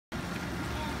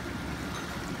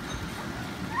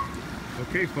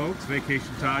Okay folks,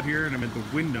 Vacation Todd here, and I'm at the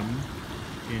Wyndham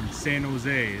in San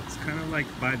Jose. It's kind of like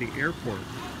by the airport,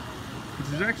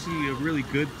 which is actually a really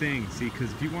good thing, see,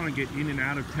 because if you want to get in and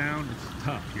out of town, it's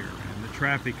tough here, and the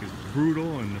traffic is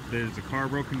brutal, and if there's a car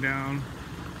broken down,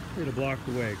 it'll block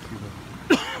the way. Excuse me.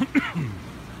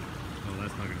 Oh,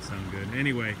 that's not going to sound good.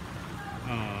 Anyway,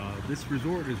 this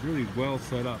resort is really well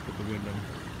set up at the Wyndham.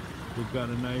 We've got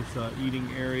a nice eating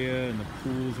area, and the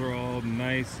pools are all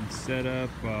nice and set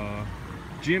up.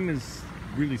 Gym is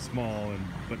really small,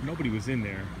 but nobody was in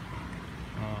there.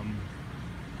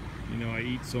 You know, I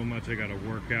eat so much I gotta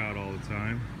work out all the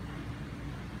time.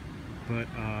 But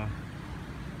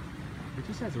it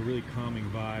just has a really calming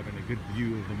vibe and a good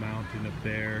view of the mountain up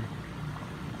there.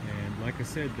 And like I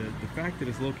said, the fact that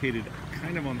it's located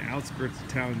kind of on the outskirts of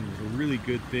town is a really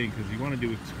good thing, because you want to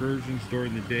do excursions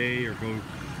during the day or go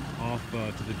off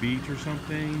to the beach or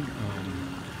something.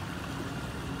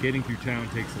 Getting through town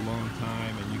takes a long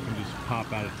time, and you can just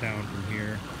pop out of town from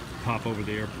here, pop over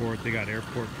the airport. They got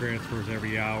airport transfers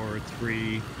every hour. It's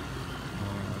free.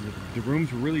 The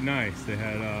rooms were really nice. They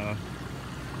had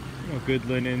you know, good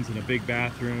linens and a big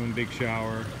bathroom, big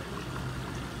shower,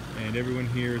 and everyone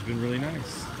here has been really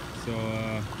nice. So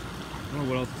I don't know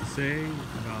what else to say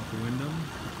about the Wyndham.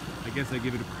 I guess I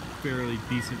give it a fairly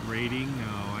decent rating.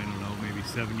 I don't know, maybe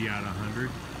 70 out of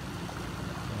 100.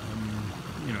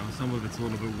 You know, some of it's a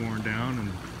little bit worn down,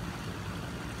 and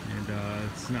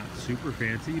it's not super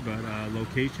fancy, but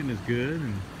location is good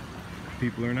and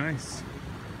people are nice.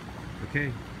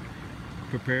 Okay,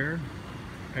 prepare,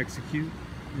 execute,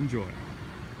 enjoy.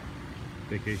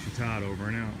 Vacation Todd over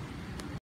and out.